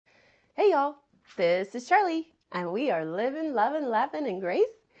Hey y'all, this is Charlie, and we are living, loving, laughing in grace.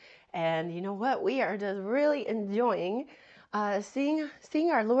 And you know what? We are just really enjoying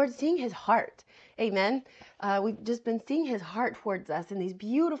seeing our Lord, seeing His heart. Amen. We've just been seeing His heart towards us in these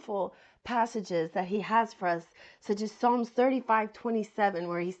beautiful passages that He has for us, such as Psalms 35:27,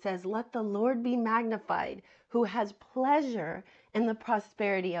 where He says, "Let the Lord be magnified, who has pleasure in the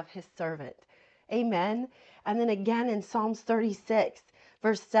prosperity of His servant." Amen. And then again in Psalms 36.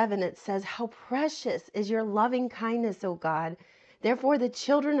 Verse 7, it says, "How precious is your loving kindness, O God. Therefore, the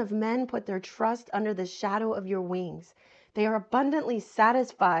children of men put their trust under the shadow of your wings. They are abundantly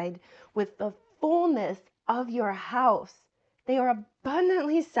satisfied with the fullness of your house." They are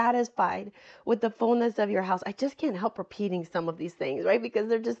abundantly satisfied with the fullness of your house. I just can't help repeating some of these things, right? Because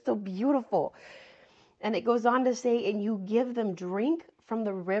they're just so beautiful. And it goes on to say, "And you give them drink from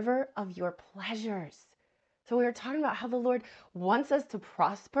the river of your pleasures." So we were talking about how the Lord wants us to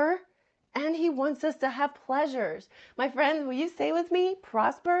prosper and He wants us to have pleasures. My friends, will you say with me,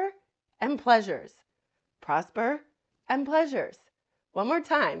 prosper and pleasures? Prosper and pleasures. One more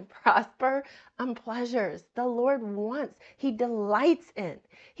time, prosper and pleasures. The Lord wants, He delights in,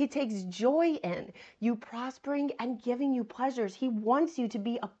 He takes joy in you prospering and giving you pleasures. He wants you to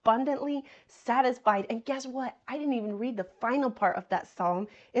be abundantly satisfied. And guess what? I didn't even read the final part of that psalm.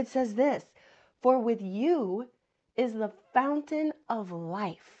 It says this, "For with you is the fountain of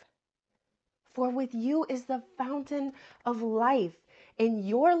life." For with you is the fountain of life. In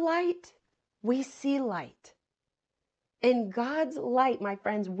your light, we see light. In God's light, my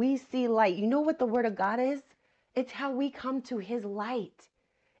friends, we see light. You know what the Word of God is? It's how we come to His light.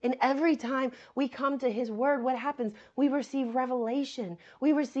 And every time we come to His Word, what happens? We receive revelation.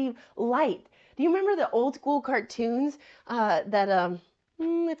 We receive light. Do you remember the old school cartoons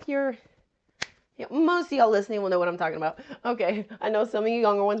if you're most of y'all listening will know what I'm talking about. Okay, I know some of you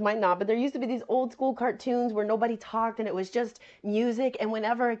younger ones might not, but there used to be these old school cartoons where nobody talked and it was just music. And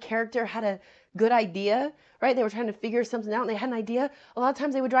whenever a character had a good idea, right, they were trying to figure something out and they had an idea, a lot of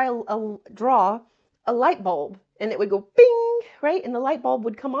times they would draw a light bulb and it would go bing, right? And the light bulb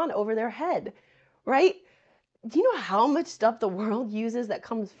would come on over their head, right? Do you know how much stuff the world uses that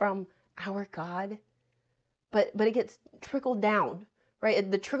comes from our God? But it gets trickled down,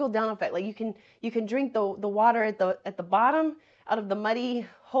 right? The trickle down effect. Like you can drink the water at the bottom out of the muddy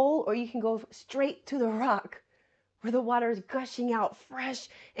hole, or you can go straight to the rock where the water is gushing out fresh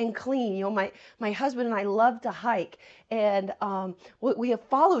and clean. You know, my husband and I love to hike, and we have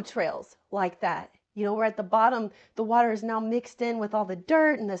follow trails like that. You know, where at the bottom the water is now mixed in with all the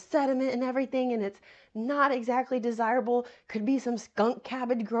dirt and the sediment and everything, and it's not exactly desirable. Could be some skunk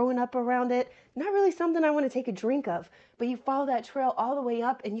cabbage growing up around it. Not really something I want to take a drink of, but you follow that trail all the way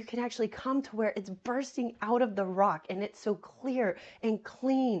up and you can actually come to where it's bursting out of the rock and it's so clear and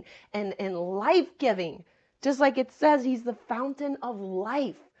clean and life-giving. Just like it says, He's the fountain of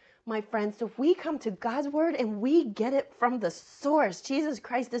life, my friends. So if we come to God's Word and we get it from the source, Jesus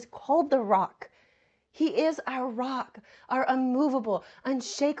Christ is called the rock. He is our rock, our unmovable,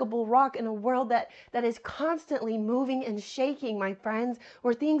 unshakable rock in a world that is constantly moving and shaking, my friends,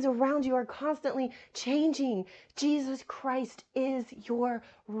 where things around you are constantly changing. Jesus Christ is your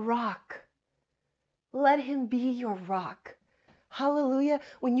rock. Let Him be your rock. Hallelujah.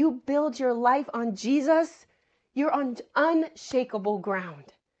 When you build your life on Jesus, you're on unshakable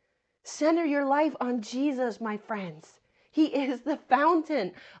ground. Center your life on Jesus, my friends. He is the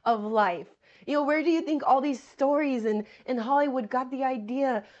fountain of life. You know, where do you think all these stories in Hollywood got the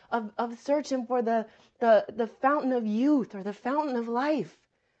idea of searching for the fountain of youth or the fountain of life?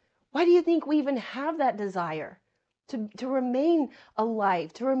 Why do you think we even have that desire to remain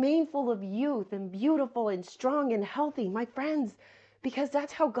alive, to remain full of youth and beautiful and strong and healthy, my friends? Because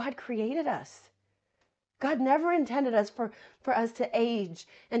that's how God created us. God never intended us for us to age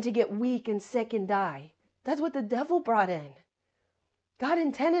and to get weak and sick and die. That's what the devil brought in. God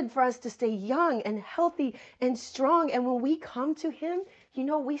intended for us to stay young and healthy and strong. And when we come to Him, you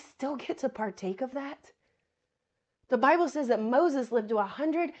know, we still get to partake of that. The Bible says that Moses lived to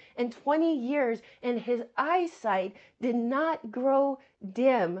 120 years and his eyesight did not grow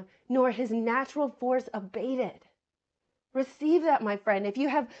dim, nor his natural force abated. Receive that, my friend. If you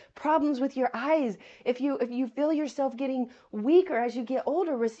have problems with your eyes, if you feel yourself getting weaker as you get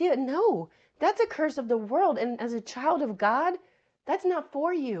older, receive it. No, that's a curse of the world. And as a child of God, that's not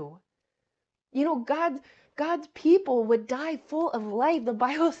for you. You know, God's people would die full of life. The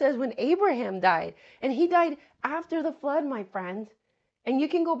Bible says when Abraham died, and he died after the flood, my friends. And you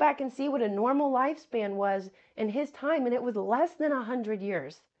can go back and see what a normal lifespan was in his time, and it was less than 100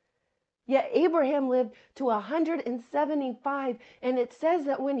 years. Yet Abraham lived to 175, and it says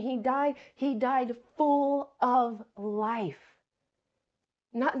that when he died full of life.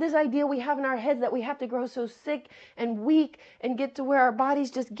 Not this idea we have in our heads that we have to grow so sick and weak and get to where our bodies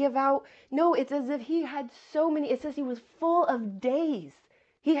just give out. No, it's as if he had so many, it says he was full of days.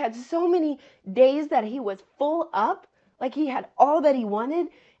 He had so many days that he was full up, like he had all that he wanted,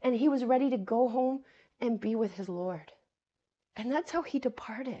 and he was ready to go home and be with his Lord. And that's how he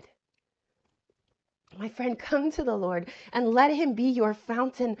departed. My friend, come to the Lord and let him be your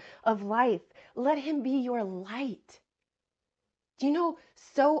fountain of life. Let him be your light. Do you know,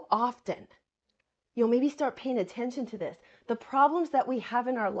 so often, maybe start paying attention to this. The problems that we have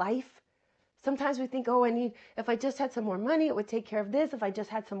in our life, sometimes we think, oh, if I just had some more money, it would take care of this. If I just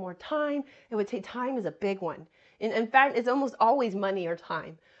had some more time, it would take. Time is a big one. In fact, it's almost always money or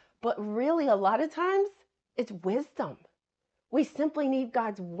time. But really, a lot of times, it's wisdom. We simply need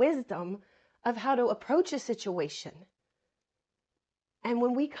God's wisdom of how to approach a situation. And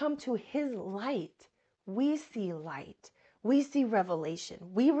when we come to his light, we see light. We see revelation.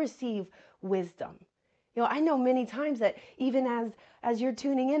 We receive wisdom. I know many times that even as you're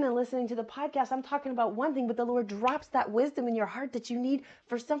tuning in and listening to the podcast, I'm talking about one thing, but the Lord drops that wisdom in your heart that you need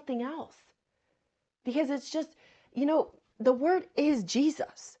for something else. Because it's just, the word is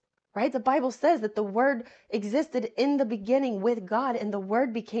Jesus. Right? The Bible says that the Word existed in the beginning with God, and the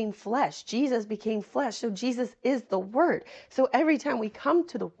Word became flesh. Jesus became flesh. So Jesus is the Word. So every time we come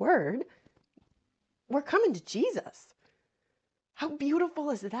to the Word, we're coming to Jesus. How beautiful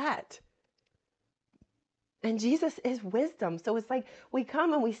is that? And Jesus is wisdom. So it's like we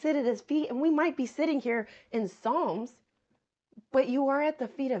come and we sit at his feet, and we might be sitting here in Psalms, but you are at the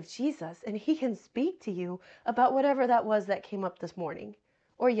feet of Jesus, and he can speak to you about whatever that was that came up this morning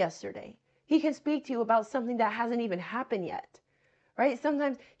or yesterday. He can speak to you about something that hasn't even happened yet, right?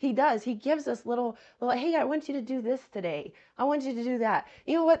 Sometimes he does. He gives us little, hey, I want you to do this today. I want you to do that.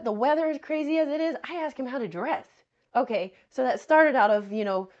 You know what? The weather is crazy as it is. I ask him how to dress. Okay, so that started out of,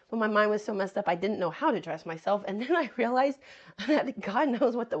 when my mind was so messed up, I didn't know how to dress myself. And then I realized that God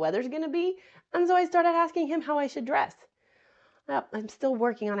knows what the weather's going to be. And so I started asking him how I should dress. I'm still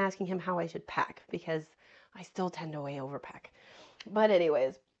working on asking him how I should pack because I still tend to way overpack. But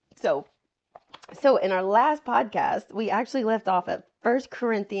anyways, so in our last podcast, we actually left off at 1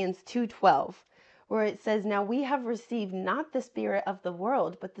 Corinthians 2:12, where it says, "Now we have received not the spirit of the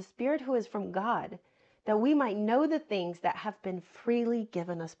world, but the Spirit who is from God, that we might know the things that have been freely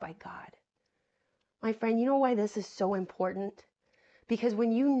given us by God." My friend, you know why this is so important? Because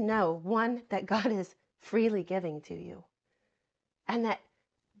when you know, one, that God is freely giving to you, and that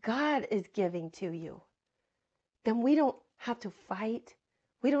God is giving to you, then we don't have to fight.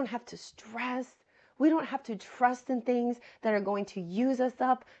 We don't have to stress. We don't have to trust in things that are going to use us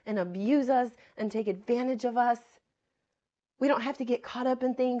up and abuse us and take advantage of us. We don't have to get caught up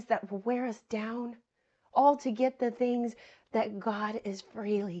in things that will wear us down, all to get the things that God is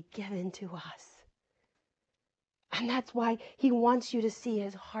freely given to us. And that's why he wants you to see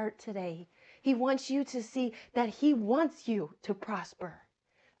his heart today. He wants you to see that he wants you to prosper,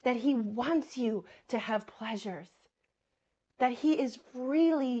 that he wants you to have pleasures, that he is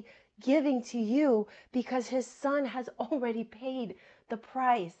freely giving to you because his son has already paid the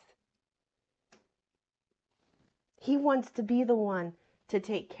price. He wants to be the one to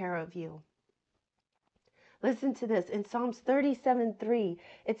take care of you. Listen to this. In Psalms 37:3,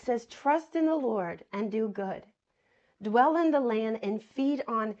 it says, "Trust in the Lord and do good. Dwell in the land and feed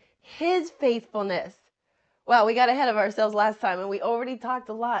on his faithfulness." Wow, we got ahead of ourselves last time, and we already talked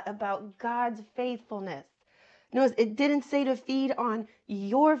a lot about God's faithfulness. Notice it didn't say to feed on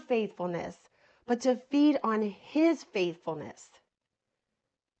your faithfulness, but to feed on his faithfulness.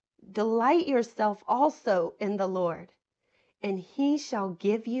 Delight yourself also in the Lord, and he shall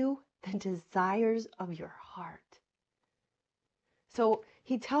give you the desires of your heart. So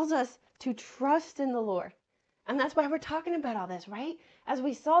he tells us to trust in the Lord. And that's why we're talking about all this, right? As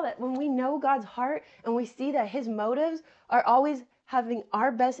we saw that when we know God's heart and we see that his motives are always having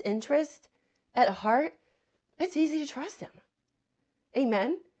our best interest at heart, it's easy to trust him.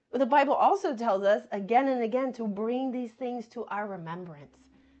 Amen. But the Bible also tells us again and again to bring these things to our remembrance.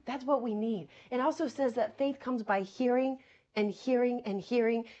 That's what we need. It also says that faith comes by hearing and hearing and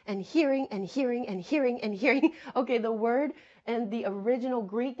hearing and hearing and hearing and hearing and hearing. Okay, the word and the original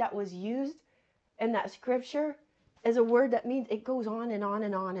Greek that was used in that scripture is a word that means it goes on and on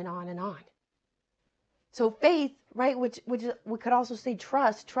and on and on and on. So faith, right, which we could also say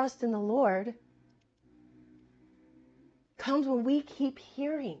trust in the Lord, comes when we keep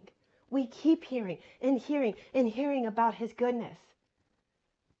hearing. We keep hearing and hearing and hearing about his goodness.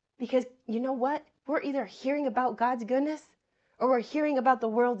 Because you know what? We're either hearing about God's goodness or we're hearing about the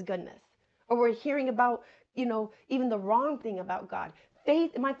world's goodness or we're hearing about, even the wrong thing about God.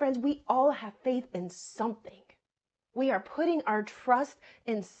 Faith, my friends, we all have faith in something. We are putting our trust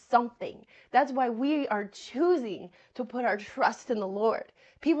in something. That's why we are choosing to put our trust in the Lord.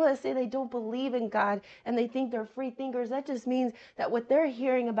 People that say they don't believe in God and they think they're free thinkers, that just means that what they're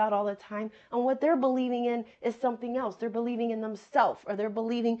hearing about all the time and what they're believing in is something else. They're believing in themselves or they're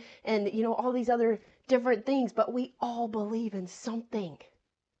believing in, all these other different things, but we all believe in something.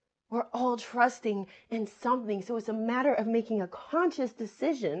 We're all trusting in something. So it's a matter of making a conscious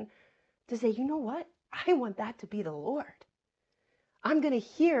decision to say, you know what? I want that to be the Lord. I'm going to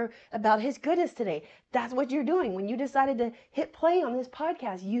hear about his goodness today. That's what you're doing. When you decided to hit play on this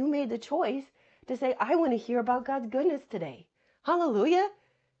podcast, you made the choice to say, I want to hear about God's goodness today. Hallelujah.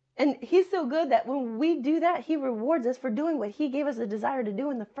 And he's so good that when we do that, he rewards us for doing what he gave us a desire to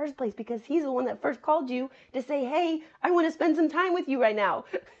do in the first place, because he's the one that first called you to say, hey, I want to spend some time with you right now.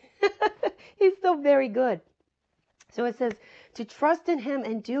 He's so very good. So it says to trust in him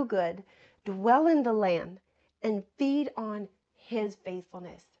and do good, dwell in the land, and feed on his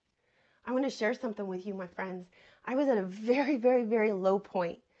faithfulness. I want to share something with you, my friends. I was at a very, very, very low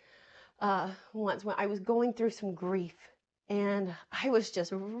point once when I was going through some grief, and I was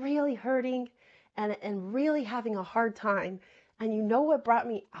just really hurting and really having a hard time. And you know what brought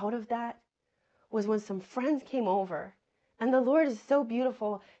me out of that was when some friends came over. And the Lord is so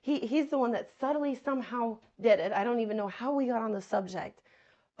beautiful. He's the one that subtly somehow did it. I don't even know how we got on the subject.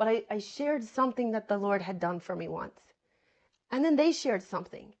 But I shared something that the Lord had done for me once. And then they shared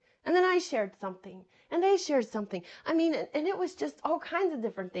something. And then I shared something. And they shared something. I mean, and it was just all kinds of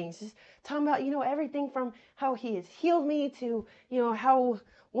different things. Just talking about, everything from how he has healed me to, how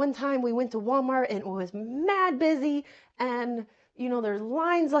one time we went to Walmart and it was mad busy. And, there's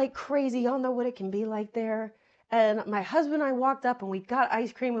lines like crazy. Y'all know what it can be like there. And my husband and I walked up and we got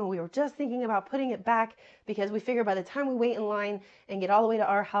ice cream and we were just thinking about putting it back because we figured by the time we wait in line and get all the way to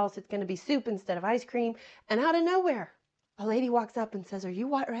our house, it's going to be soup instead of ice cream. And out of nowhere, a lady walks up and says, are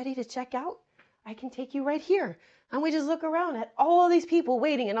you ready to check out? I can take you right here. And we just look around at all these people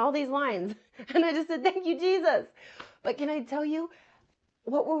waiting in all these lines. And I just said, thank you, Jesus. But can I tell you,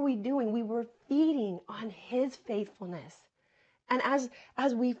 what were we doing? We were feeding on his faithfulness. And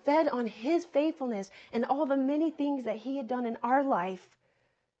as we fed on his faithfulness and all the many things that he had done in our life,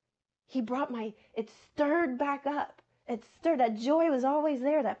 it stirred back up. That joy was always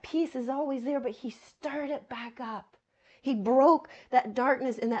there. That peace is always there, but he stirred it back up. He broke that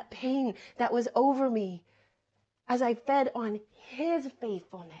darkness and that pain that was over me as I fed on his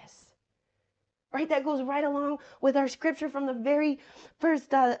faithfulness. Right? That goes right along with our scripture from the very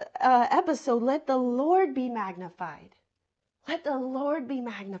first episode. Let the Lord be magnified. Let the Lord be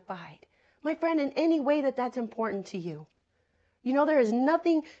magnified. My friend, in any way that's important to you. There is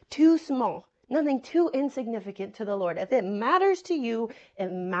nothing too small, nothing too insignificant to the Lord. If it matters to you,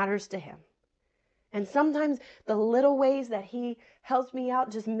 it matters to him. And sometimes the little ways that he helps me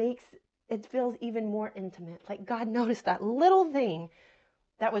out just makes it feels even more intimate. Like God noticed that little thing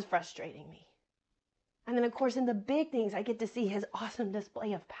that was frustrating me. And then, of course, in the big things, I get to see his awesome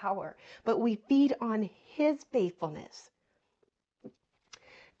display of power. But we feed on his faithfulness.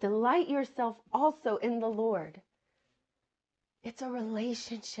 Delight yourself also in the Lord. It's a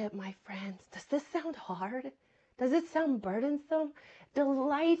relationship, my friends. Does this sound hard? Does it sound burdensome?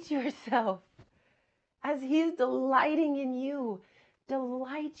 Delight yourself as he's delighting in you.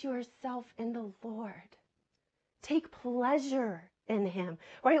 Delight yourself in the Lord. Take pleasure in him,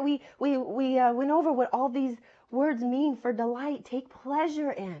 right? We went over what all these words mean for delight. Take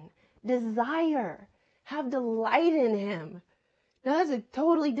pleasure in, desire, have delight in him. Now, that's a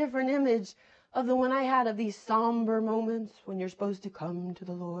totally different image of the one I had of these somber moments when you're supposed to come to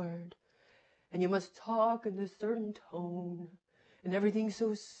the Lord. And you must talk in this certain tone. And everything's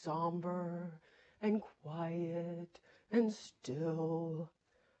so somber and quiet and still.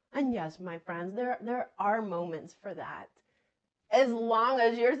 And yes, my friends, there are moments for that. As long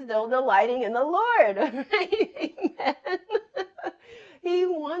as you're still delighting in the Lord. Right? Amen. He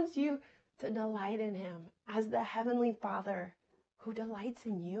wants you to delight in him as the Heavenly Father who delights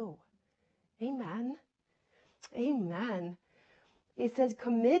in you. Amen. Amen. He says,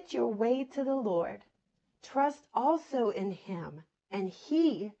 commit your way to the Lord. Trust also in him, and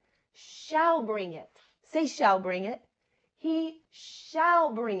he shall bring it. Say shall bring it. He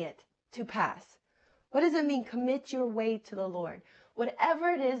shall bring it to pass. What does it mean? Commit your way to the Lord.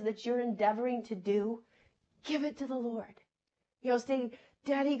 Whatever it is that you're endeavoring to do, give it to the Lord. Say,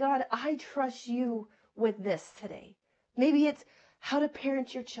 Daddy God, I trust you with this today. Maybe it's how to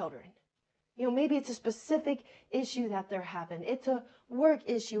parent your children. Maybe it's a specific issue that they're having. It's a work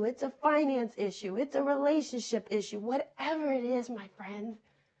issue. It's a finance issue. It's a relationship issue. Whatever it is, my friends,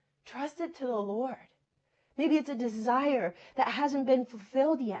 trust it to the Lord. Maybe it's a desire that hasn't been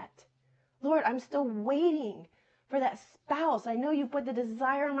fulfilled yet. Lord, I'm still waiting for that spouse. I know you put the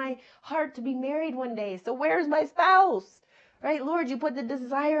desire in my heart to be married one day. So where's my spouse? Right? Lord, you put the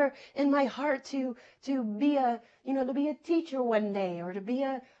desire in my heart to be a teacher one day, or to be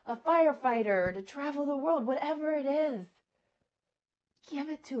a firefighter, or to travel the world, whatever it is. Give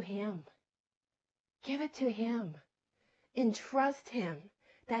it to him. Give it to him. And trust him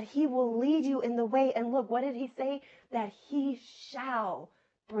that he will lead you in the way. And look, what did he say? That he shall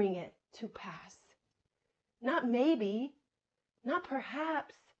bring it to pass. Not maybe, not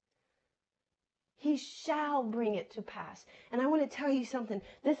perhaps. He shall bring it to pass. And I want to tell you something.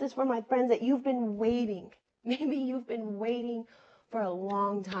 This is for my friends that you've been waiting. Maybe you've been waiting for a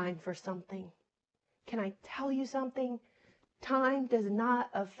long time for something. Can I tell you something? Time does not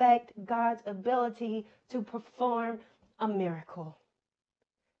affect God's ability to perform a miracle.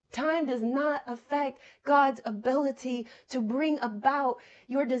 Time does not affect God's ability to bring about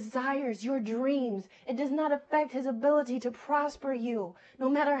your desires, your dreams. It does not affect his ability to prosper you. No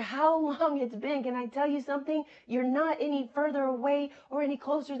matter how long it's been, can I tell you something? You're not any further away or any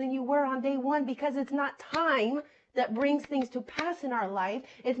closer than you were on day one, because it's not time that brings things to pass in our life.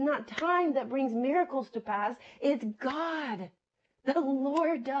 It's not time that brings miracles to pass. It's God. The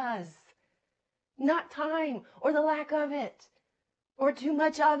Lord does. Not time or the lack of it, or too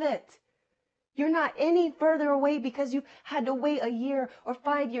much of it. You're not any further away because you had to wait a year or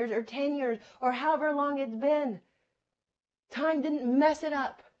 5 years or 10 years or however long it's been. Time didn't mess it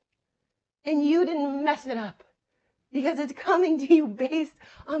up. And you didn't mess it up, because it's coming to you based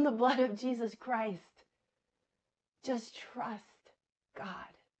on the blood of Jesus Christ. Just trust God.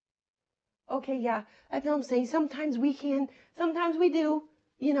 Okay, yeah, I know I'm saying sometimes we can, sometimes we do,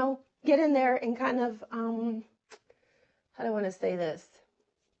 get in there and kind of, how do I want to say this?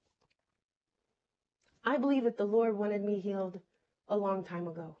 I believe that the Lord wanted me healed a long time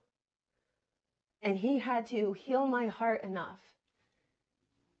ago. And he had to heal my heart enough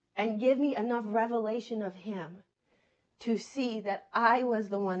and give me enough revelation of him to see that I was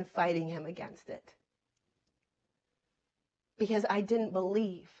the one fighting him against it. Because I didn't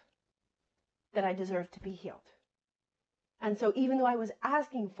believe that I deserved to be healed. And so even though I was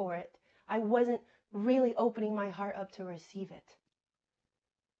asking for it, I wasn't really opening my heart up to receive it.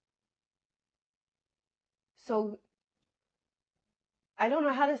 So I don't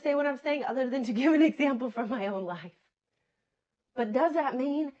know how to say what I'm saying other than to give an example from my own life. But does that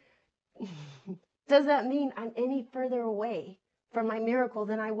mean I'm any further away from my miracle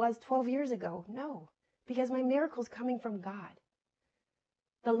than I was 12 years ago? No, because my miracle's coming from God.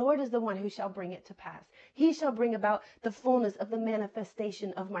 The Lord is the one who shall bring it to pass. He shall bring about the fullness of the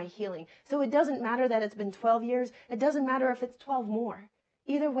manifestation of my healing. So it doesn't matter that it's been 12 years. It doesn't matter if it's 12 more.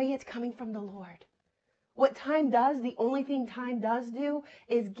 Either way, it's coming from the Lord. What time does, the only thing time does do,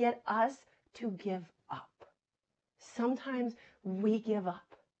 is get us to give up. Sometimes we give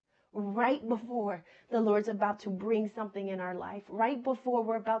up right before the Lord's about to bring something in our life, right before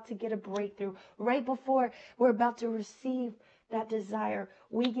we're about to get a breakthrough, right before we're about to receive that desire.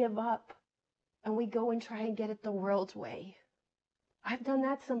 We give up and we go and try and get it the world's way. I've done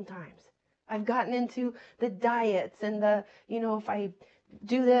that sometimes. I've gotten into the diets and the, if I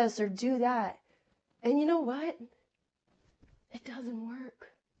do this or do that. And you know what? It doesn't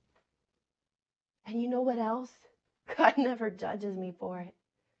work. And you know what else? God never judges me for it.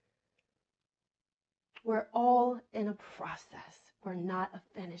 We're all in a process. We're not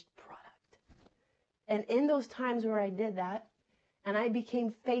a finished product. And in those times where I did that, and I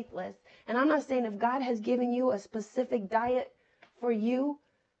became faithless, and I'm not saying if God has given you a specific diet for you,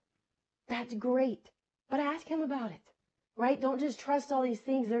 that's great. But ask him about it, right? Don't just trust all these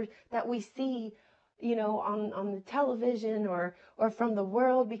things that we see, on the television or from the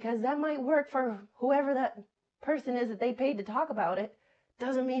world, because that might work for whoever that person is that they paid to talk about it.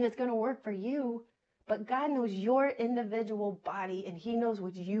 Doesn't mean it's going to work for you. But God knows your individual body, and he knows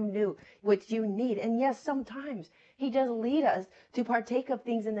what you need. And yes, sometimes he does lead us to partake of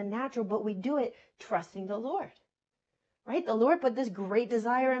things in the natural, but we do it trusting the Lord, right? The Lord put this great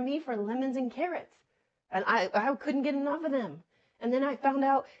desire in me for lemons and carrots, and I couldn't get enough of them. And then I found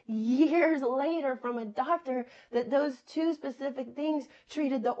out years later from a doctor that those two specific things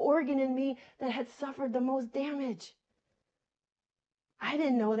treated the organ in me that had suffered the most damage. I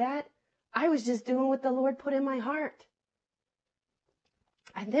didn't know that. I was just doing what the Lord put in my heart.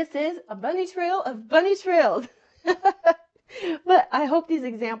 And this is a bunny trail of bunny trails. But I hope these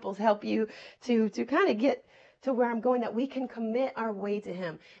examples help you to kind of get to where I'm going, that we can commit our way to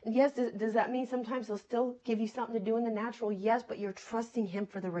him. And yes, does that mean sometimes he'll still give you something to do in the natural? Yes, but you're trusting him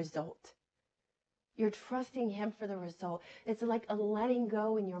for the result. You're trusting him for the result. It's like a letting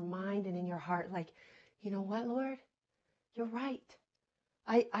go in your mind and in your heart. Like, you know what, Lord? You're right.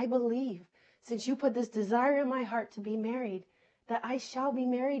 I believe, since you put this desire in my heart to be married, that I shall be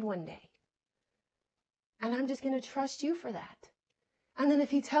married one day. And I'm just going to trust you for that. And then if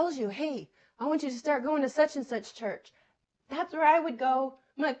he tells you, hey, I want you to start going to such and such church, that's where I would go,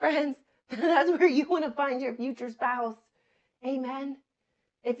 my friends. That's where you want to find your future spouse. Amen.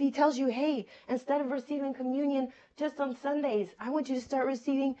 If he tells you, hey, instead of receiving communion just on Sundays, I want you to start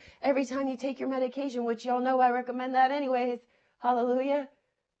receiving every time you take your medication, which y'all know I recommend that anyways. Hallelujah.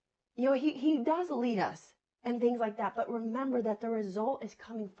 You know, he does lead us and things like that. But remember that the result is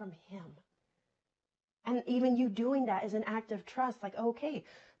coming from him. And even you doing that is an act of trust. Like, okay,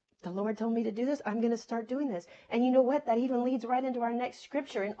 the Lord told me to do this. I'm going to start doing this. And you know what? That even leads right into our next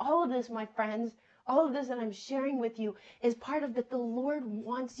scripture. And all of this, my friends, all of this that I'm sharing with you is part of that the Lord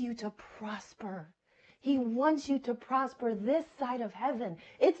wants you to prosper. He wants you to prosper this side of heaven.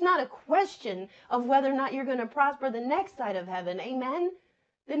 It's not a question of whether or not you're going to prosper the next side of heaven. Amen?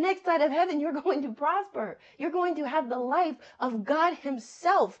 The next side of heaven, you're going to prosper. You're going to have the life of God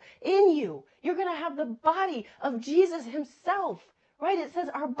himself in you. You're going to have the body of Jesus himself. Right? It says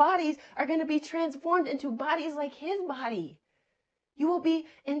our bodies are going to be transformed into bodies like his body. You will be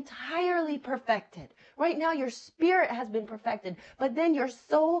entirely perfected. Right now, your spirit has been perfected, but then your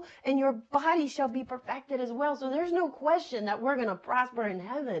soul and your body shall be perfected as well. So there's no question that we're going to prosper in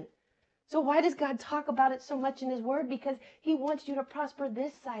heaven. So why does God talk about it so much in his word? Because he wants you to prosper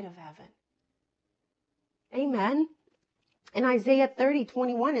this side of heaven. Amen. In Isaiah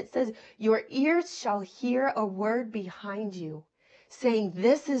 30:21, it says, your ears shall hear a word behind you, saying,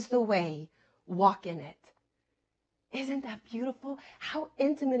 this is the way, walk in it. Isn't that beautiful? How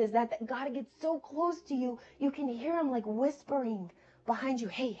intimate is that? That God gets so close to you, you can hear him like whispering behind you.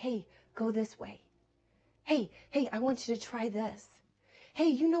 Hey, hey, go this way. Hey, hey, I want you to try this. Hey,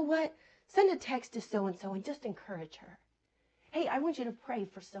 you know what? Send a text to so-and-so and just encourage her. Hey, I want you to pray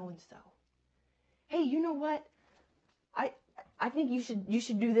for so-and-so. Hey, you know what? I think you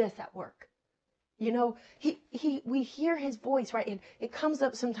should do this at work. You know, we hear his voice, right? And it comes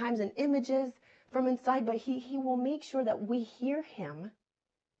up sometimes in images from inside, but he will make sure that we hear him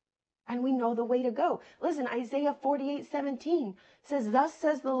and we know the way to go. Listen, Isaiah 48:17 says, thus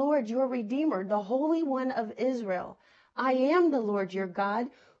says the Lord, your Redeemer, the Holy One of Israel. I am the Lord your God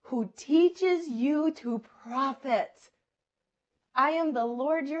who teaches you to profit. I am the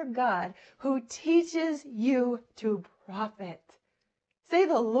Lord your God who teaches you to profit. Say,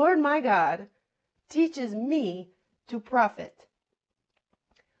 the Lord my God teaches me to profit,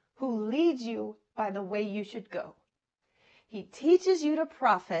 who leads you by the way you should go. He teaches you to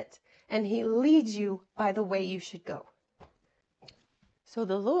profit, and he leads you by the way you should go. So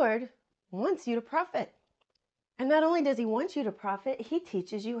the Lord wants you to profit. And not only does he want you to profit, he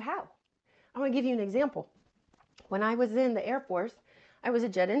teaches you how. I'm going to give you an example. When I was in the Air Force, I was a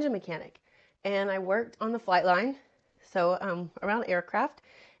jet engine mechanic, and I worked on the flight line, so around aircraft,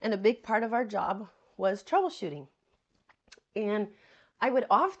 and a big part of our job was troubleshooting. And I would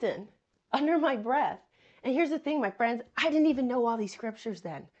often, under my breath, and here's the thing, my friends, I didn't even know all these scriptures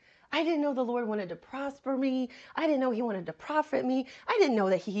then. I didn't know the Lord wanted to prosper me. I didn't know he wanted to profit me. I didn't know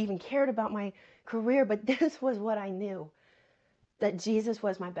that he even cared about my career, but this was what I knew, that Jesus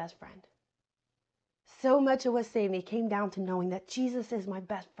was my best friend. So much of what saved me came down to knowing that Jesus is my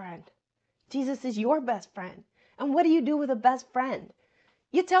best friend. Jesus is your best friend. And what do you do with a best friend?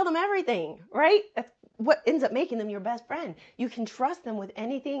 You tell them everything, right? That's what ends up making them your best friend. You can trust them with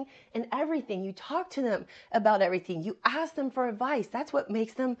anything and everything. You talk to them about everything. You ask them for advice. That's what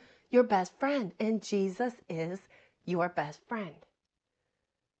makes them your best friend. And Jesus is your best friend.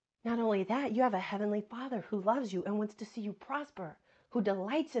 Not only that, you have a heavenly Father who loves you and wants to see you prosper, who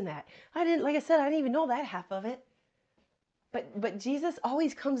delights in that. Like I said, I didn't even know that half of it. But Jesus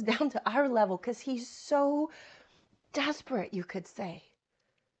always comes down to our level because he's so desperate, you could say,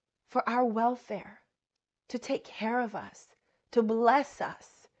 for our welfare, to take care of us, to bless us.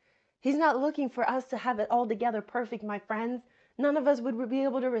 He's not looking for us to have it all together perfect, my friends. None of us would be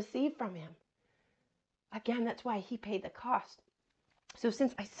able to receive from him. Again, that's why he paid the cost. So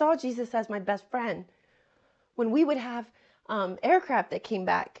since I saw Jesus as my best friend, when we would have aircraft that came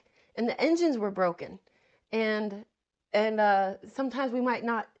back and the engines were broken, and sometimes we might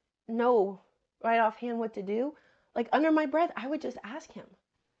not know right offhand what to do, like under my breath, I would just ask him.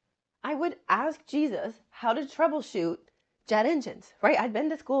 I would ask Jesus how to troubleshoot jet engines, right? I'd been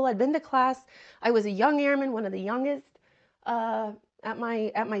to school, I'd been to class. I was a young airman, one of the youngest uh, at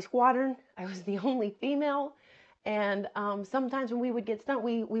my squadron. I was the only female. And sometimes when we would get stunt,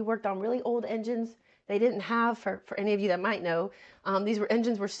 we worked on really old engines. They didn't have, for any of you that might know,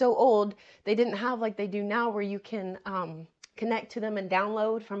 engines were so old, they didn't have like they do now where you can connect to them and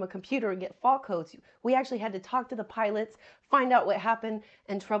download from a computer and get fault codes. We actually had to talk to the pilots, find out what happened,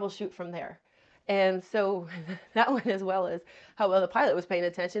 and troubleshoot from there. And so that one, as well as how well the pilot was paying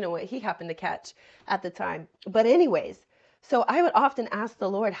attention and what he happened to catch at the time. But anyways, so I would often ask the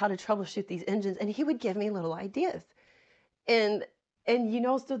Lord how to troubleshoot these engines, and he would give me little ideas. And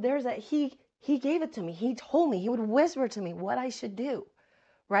so there's that he gave it to me. He told me, he would whisper to me what I should do,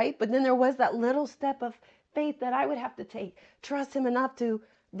 right? But then there was that little step of faith that I would have to take, trust him enough to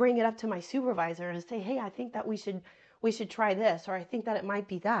bring it up to my supervisor and say, hey, I think that we should try this, or I think that it might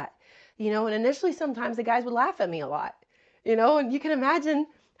be that. And initially sometimes the guys would laugh at me a lot, and you can imagine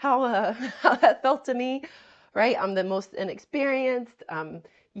how how that felt to me, right? I'm the most inexperienced,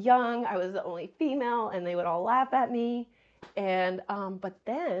 young, I was the only female, and they would all laugh at me. And but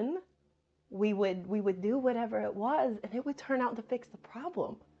then we would do whatever it was, and it would turn out to fix the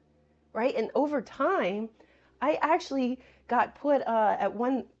problem, right? And over time, I actually got put at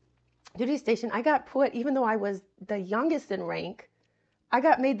one duty station. I got put, even though I was the youngest in rank, I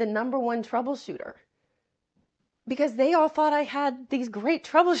got made the #1 troubleshooter because they all thought I had these great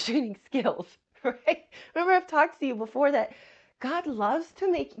troubleshooting skills, right? Remember, I've talked to you before that God loves to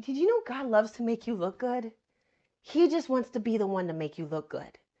make, did you know God loves to make you look good? He just wants to be the one to make you look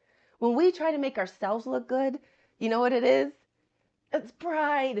good. When we try to make ourselves look good, you know what it is? It's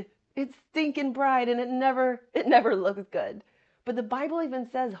pride. It's stinking pride, and it never looks good. But the Bible even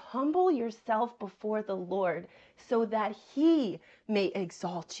says, humble yourself before the Lord so that he may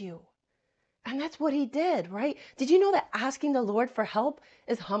exalt you. And that's what he did, right? Did you know that asking the Lord for help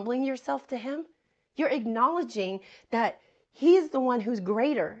is humbling yourself to him? You're acknowledging that he is the one who's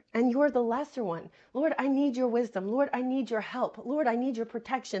greater and you're the lesser one. Lord, I need your wisdom. Lord, I need your help. Lord, I need your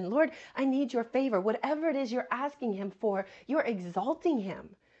protection. Lord, I need your favor. Whatever it is you're asking him for, you're exalting him.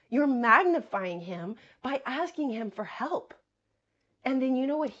 You're magnifying him by asking him for help. And then you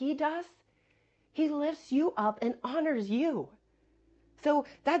know what he does? He lifts you up and honors you. So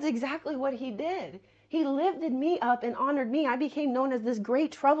that's exactly what he did. He lifted me up and honored me. I became known as this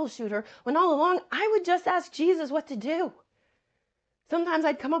great troubleshooter when all along I would just ask Jesus what to do. Sometimes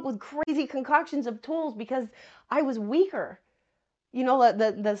I'd come up with crazy concoctions of tools because I was weaker.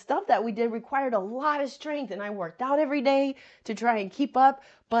 The stuff that we did required a lot of strength, and I worked out every day to try and keep up.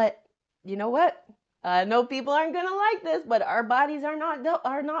 But you know what? I know people aren't going to like this, but our bodies are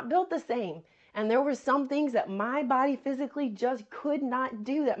not built the same. And there were some things that my body physically just could not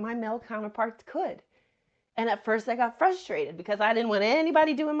do that my male counterparts could. And at first I got frustrated because I didn't want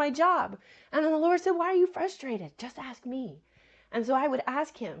anybody doing my job. And then the Lord said, why are you frustrated? Just ask me. And so I would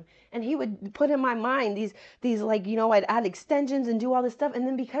ask him, and he would put in my mind these I'd add extensions and do all this stuff. And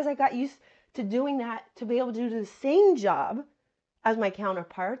then because I got used to doing that, to be able to do the same job as my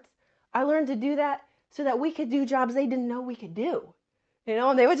counterparts, I learned to do that so that we could do jobs they didn't know we could do.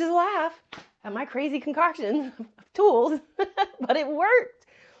 And they would just laugh at my crazy concoction of tools, but it worked.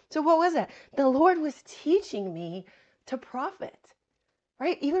 So what was that? The Lord was teaching me to profit,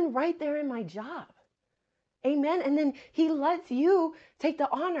 right? Even right there in my job. Amen. And then he lets you take the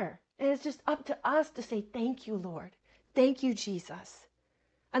honor. And it's just up to us to say, thank you, Lord. Thank you, Jesus.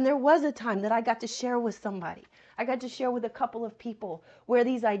 And there was a time that I got to share with somebody. I got to share with a couple of people where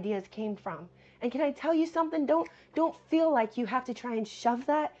these ideas came from. And can I tell you something? Don't feel like you have to try and shove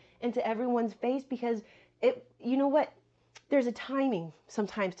that into everyone's face, because you know what? There's a timing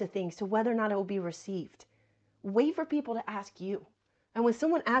sometimes to things, to whether or not it will be received. Wait for people to ask you. And when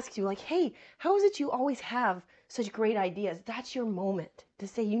someone asks you, like, hey, how is it you always have such great ideas? That's your moment to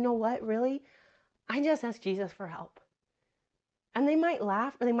say, you know what, really? I just asked Jesus for help. And they might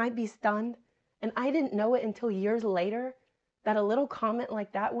laugh or they might be stunned. And I didn't know it until years later that a little comment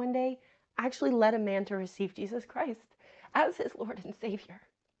like that one day actually led a man to receive Jesus Christ as his Lord and Savior.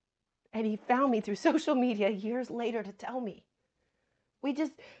 And he found me through social media years later to tell me. We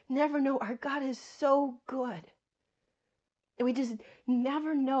just never know. Our God is so good. And we just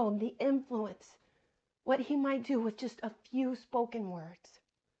never know the influence, what he might do with just a few spoken words.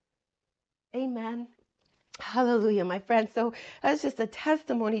 Amen. Hallelujah, my friends. So that's just a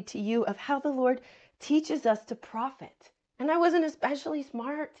testimony to you of how the Lord teaches us to profit. And I wasn't especially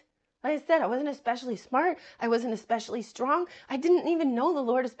smart. Like I said, I wasn't especially smart. I wasn't especially strong. I didn't even know the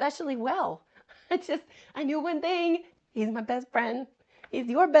Lord especially well. I knew one thing. He's my best friend. He's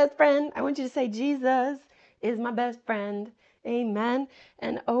your best friend. I want you to say Jesus. is my best friend. Amen.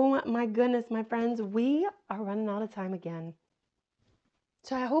 And oh my goodness, my friends, we are running out of time again.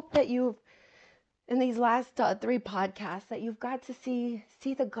 So I hope that you've, in these last 3 podcasts, that you've got to see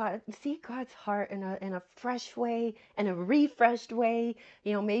God's heart in a fresh way, in a refreshed way.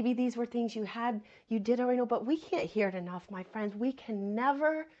 You know, maybe these were things you did already know, but we can't hear it enough, my friends. We can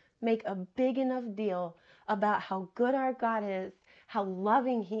never make a big enough deal about how good our God is, how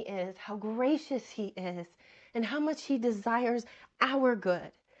loving He is, how gracious He is, and how much He desires our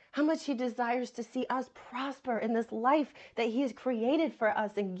good. How much He desires to see us prosper in this life that He has created for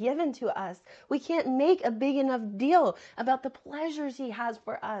us and given to us. We can't make a big enough deal about the pleasures He has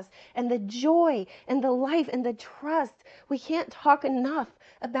for us and the joy and the life and the trust. We can't talk enough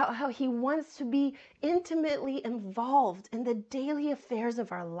about how He wants to be intimately involved in the daily affairs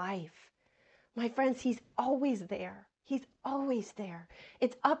of our life. My friends, He's always there. He's always there.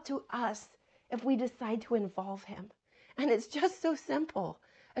 It's up to us if we decide to involve Him. And it's just so simple.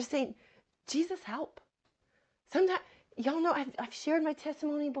 I'm saying, Jesus, help. Sometimes, y'all know I've shared my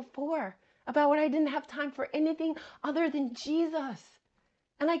testimony before about when I didn't have time for anything other than Jesus.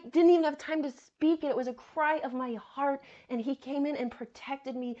 And I didn't even have time to speak it. It was a cry of my heart. And He came in and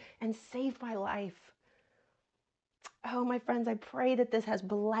protected me and saved my life. Oh, my friends, I pray that this has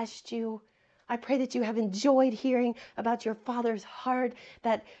blessed you. I pray that you have enjoyed hearing about your Father's heart,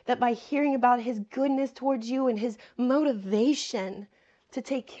 that by hearing about His goodness towards you and His motivation to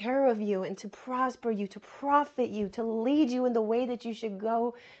take care of you and to prosper you, to profit you, to lead you in the way that you should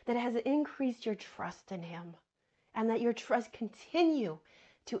go, that has increased your trust in Him, and that your trust continue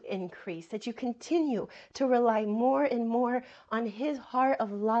to increase, that you continue to rely more and more on His heart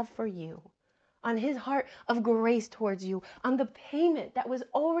of love for you, on His heart of grace towards you, on the payment that was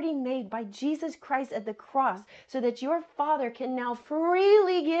already made by Jesus Christ at the cross, so that your Father can now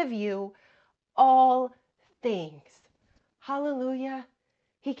freely give you all things. Hallelujah.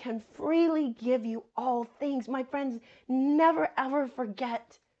 He can freely give you all things. My friends, never ever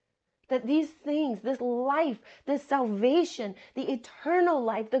forget that these things, this life, this salvation, the eternal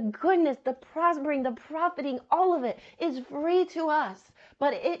life, the goodness, the prospering, the profiting, all of it is free to us.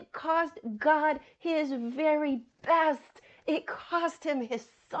 But it cost God His very best. It cost Him His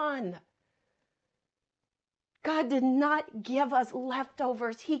Son. God did not give us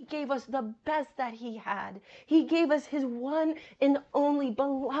leftovers. He gave us the best that He had. He gave us His one and only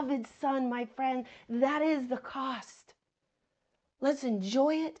beloved Son, my friend. That is the cost. Let's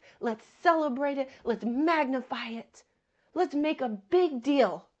enjoy it. Let's celebrate it. Let's magnify it. Let's make a big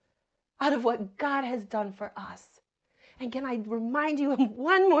deal out of what God has done for us. And can I remind you of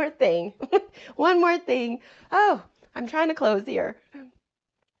one more thing? One more thing. Oh, I'm trying to close here.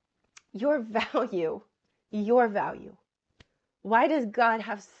 Your value. Your value. Why does God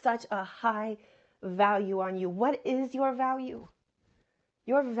have such a high value on you? What is your value?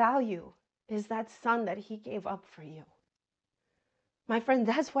 Your value is that Son that He gave up for you. My friend,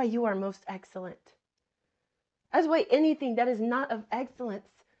 that's why you are most excellent. That's why anything that is not of excellence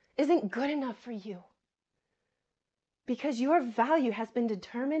isn't good enough for you. Because your value has been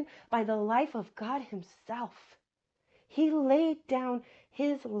determined by the life of God Himself. He laid down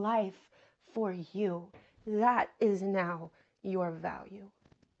His life for you. That is now your value.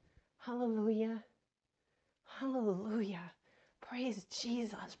 Hallelujah. Hallelujah. Praise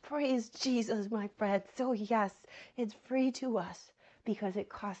Jesus, my friend. So yes, it's free to us because it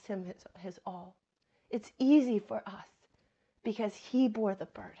cost Him his all. It's easy for us because He bore the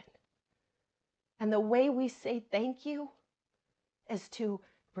burden. And the way we say thank you is to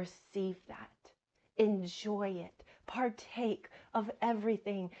receive that, enjoy it, partake of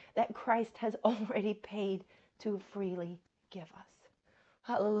everything that Christ has already paid to freely give us.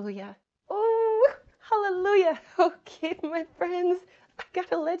 Hallelujah. Oh, hallelujah. Okay, my friends, I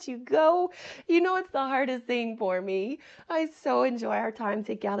gotta let you go. You know, it's the hardest thing for me. I so enjoy our time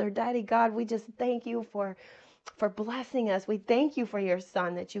together. Daddy God, we just thank you for blessing us. We thank you for your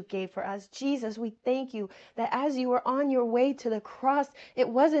Son that you gave for us. Jesus, we thank you that as you were on your way to the cross, it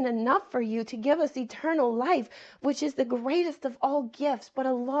wasn't enough for you to give us eternal life, which is the greatest of all gifts. But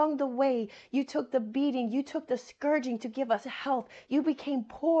along the way, you took the beating, you took the scourging to give us health. You became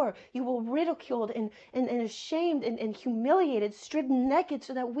poor. You were ridiculed and ashamed and humiliated, stripped naked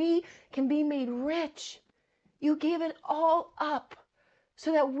so that we can be made rich. You gave it all up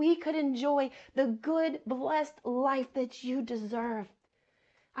so that we could enjoy the good, blessed life that you deserve.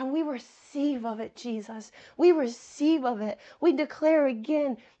 And we receive of it, Jesus. We receive of it. We declare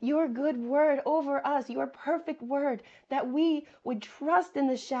again your good word over us, your perfect word, that we would trust in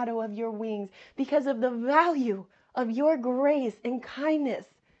the shadow of your wings because of the value of your grace and kindness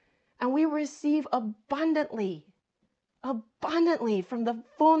and we receive abundantly from the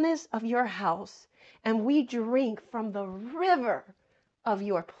fullness of your house, and we drink from the river of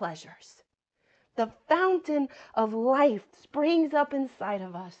your pleasures. The fountain of life springs up inside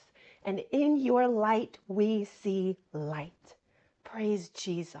of us, and in your light we see light. Praise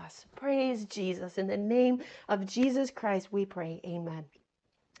Jesus. Praise Jesus. In the name of Jesus Christ, we pray. Amen.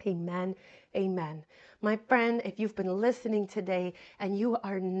 Amen. Amen. My friend, if you've been listening today and you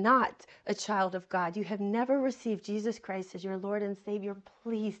are not a child of God, you have never received Jesus Christ as your Lord and Savior,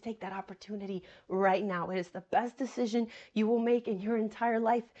 please take that opportunity right now. It is the best decision you will make in your entire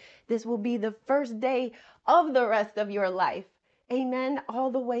life. This will be the first day of the rest of your life. Amen.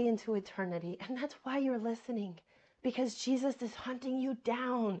 All the way into eternity. And that's why you're listening. Because Jesus is hunting you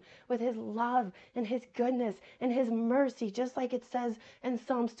down with his love and his goodness and his mercy, just like it says in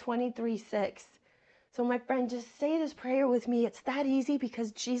Psalms 23:6. So my friend, just say this prayer with me. It's that easy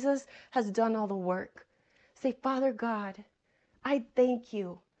because Jesus has done all the work. Say, Father God, I thank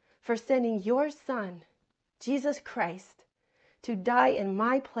you for sending your Son, Jesus Christ, to die in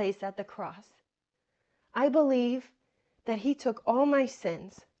my place at the cross. I believe that he took all my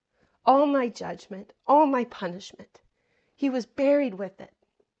sins, all my judgment, all my punishment. He was buried with it.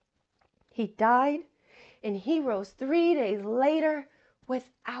 He died and he rose 3 days later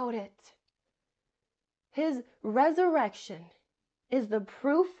without it. His resurrection is the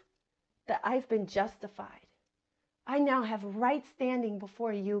proof that I've been justified. I now have right standing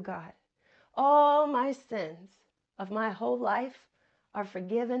before you, God. All my sins of my whole life are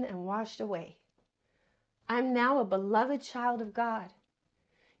forgiven and washed away. I'm now a beloved child of God.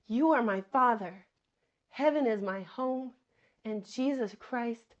 You are my Father. Heaven is my home, and Jesus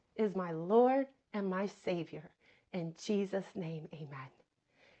Christ is my Lord and my Savior. In Jesus' name, amen.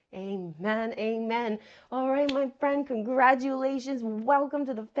 Amen. Amen. All right, my friend, congratulations. Welcome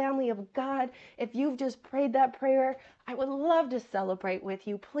to the family of God. If you've just prayed that prayer, I would love to celebrate with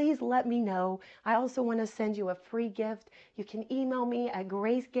you. Please let me know. I also want to send you a free gift. You can email me at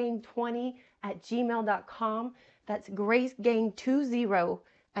gracegang20@gmail.com. That's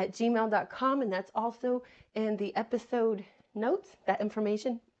gracegang20@gmail.com. And that's also in the episode notes, that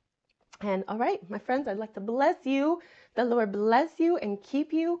information. And all right, my friends, I'd like to bless you. The Lord bless you and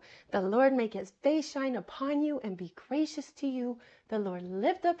keep you. The Lord make his face shine upon you and be gracious to you. The Lord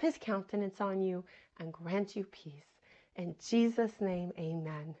lift up his countenance on you and grant you peace. In Jesus' name,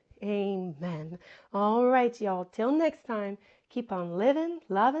 amen. Amen. All right, y'all. Till next time, keep on living,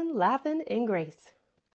 loving, laughing in grace.